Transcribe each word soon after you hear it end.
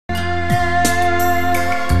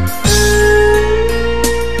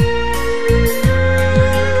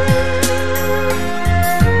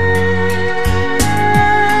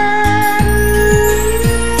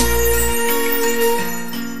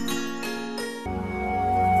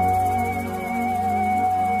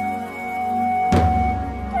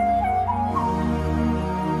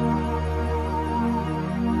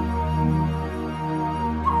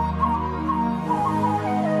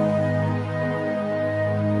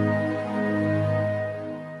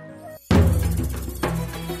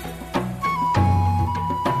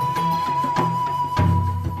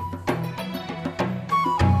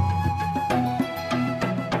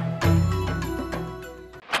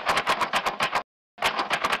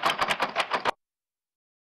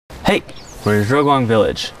Hey, we're in Zheguang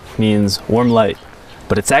village, means warm light,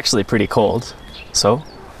 but it's actually pretty cold. So,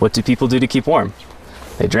 what do people do to keep warm?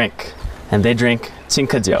 They drink, and they drink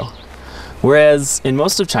Qingke Jiu. Whereas in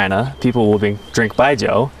most of China, people will drink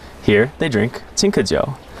Baijiu, here they drink Qingke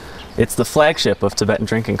Jiu. It's the flagship of Tibetan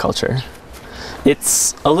drinking culture.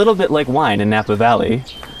 It's a little bit like wine in Napa Valley.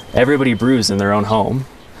 Everybody brews in their own home.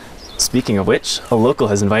 Speaking of which, a local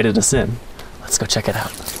has invited us in. Let's go check it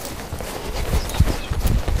out.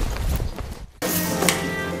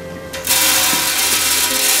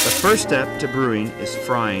 The first step to brewing is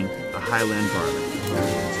frying the Highland barley.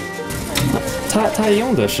 它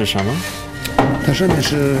用的是什么？它上面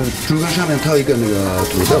是竹竿上面套一个那个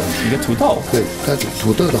土豆，一个土豆。对，它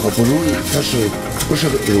土豆的话不容易，它是不是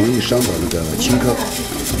容易伤到那个青稞？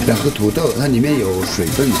然后土豆它里面有水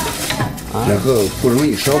分的，然后不容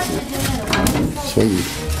易烧糊，所以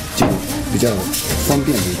就比较方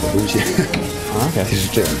便的一个东西。Okay. 就是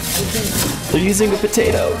这样。They're using a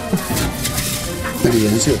potato. 那个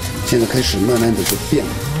颜色现在开始慢慢的就变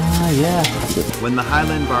了。Yeah. When the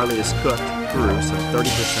Highland barley is cooked through some 30%,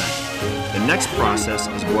 the next process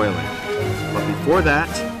is boiling. But before that,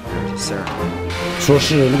 there's a ceremony. 说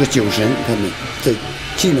是那个酒神，他们在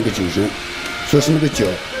敬那个酒神，说是那个酒，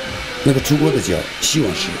那个出锅的酒，希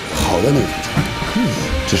望是好的那个酒。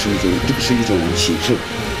这是一种形式。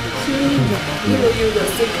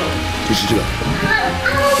就是这个。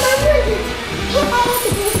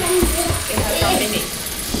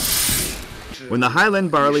When the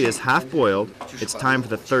Highland barley is half boiled, it's time for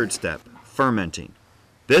the third step, fermenting.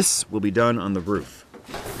 This will be done on the roof.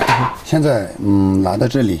 现在拿到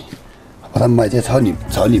这里，把它埋在草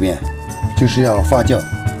里面，就是要发酵。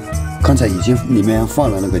刚才已经里面放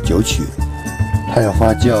了那个酒曲，它要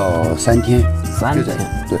发酵3天。3天。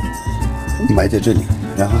对，埋在这里，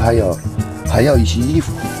然后还要一些衣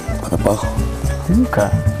服把它包好。Okay.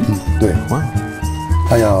 对。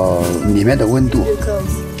它要里面的温度。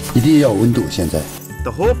一定要温度现在。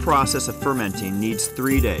The whole process of fermenting needs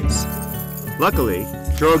 3 days. Luckily,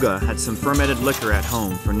 Droga had some fermented liquor at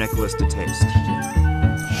home for Nicholas to taste.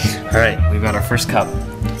 All right, we've got our first cup.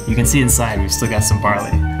 You can see inside we've still got some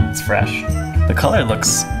barley. It's fresh. The color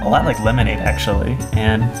looks a lot like lemonade actually,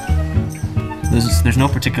 and there's no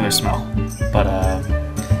particular smell. But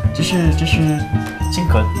这是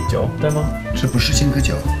Qingke Jiu，对吗？这不是Qingke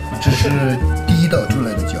Jiu，这是第一道出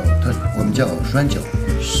来的酒，我们叫酸酒。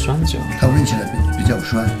酸酒，它闻起来比较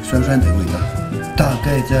酸的味道，大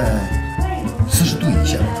概在40度以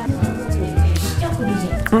下。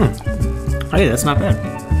Hey, that's not bad.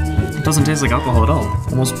 It doesn't taste like alcohol at all.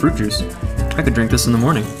 Almost fruit juice. I could drink this in the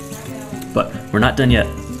morning. But we're not done yet.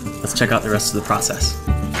 Let's check out the rest of the process.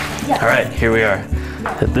 All right, here we are.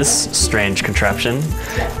 This strange contraption.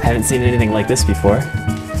 I haven't seen anything like this before.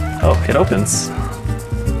 Oh, it opens.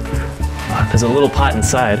 There's a little pot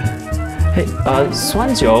inside. Hey,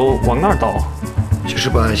 酸酒往哪儿倒？就是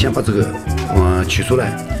先把这个取出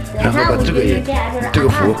来，然后把这个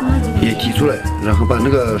壶也提出来，然后把那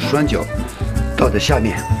个酸酒倒在下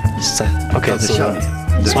面。Okay, 倒在下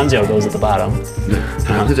面。酸酒 goes at the bottom. 对，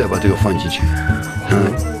然后再把这个放进去，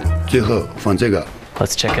最后放这个。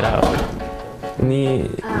Let's check it out. 你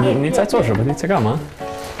在做什么？你在干嘛？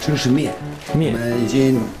这个是面，我们已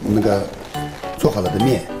经那个做好了的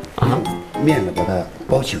面。面呢，把它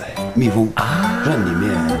包起来，密封，让里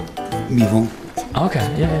面密封。Okay,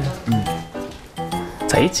 yeah.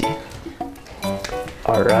 在一起。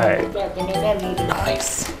All right.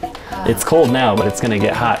 Nice. It's cold now, but it's gonna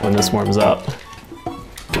get hot when this warms up.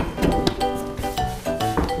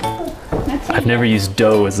 I've never used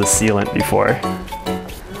dough as a sealant before.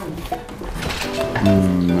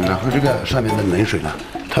 然后这个上面的冷水呢，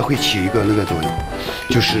它会起一个那个作用，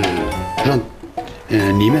就是让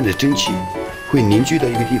里面的蒸汽会凝聚到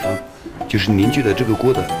一个地方，就是凝聚到这个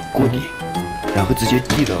锅的锅底，然后直接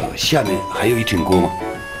递到下面，还有一整锅嘛。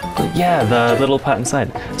Yeah, the little pot inside.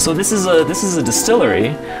 So this is a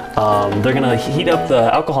distillery. They're gonna heat up the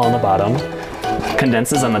alcohol on the bottom,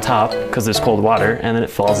 condenses on the top because there's cold water, and then it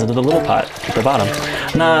falls into the little pot at the bottom.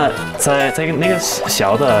 那在那个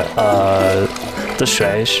小的的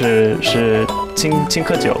水是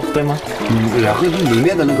Qingke Jiu，对吗？然后里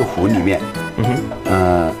面的那个壶里面，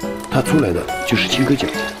它出来的就是Qingke Jiu。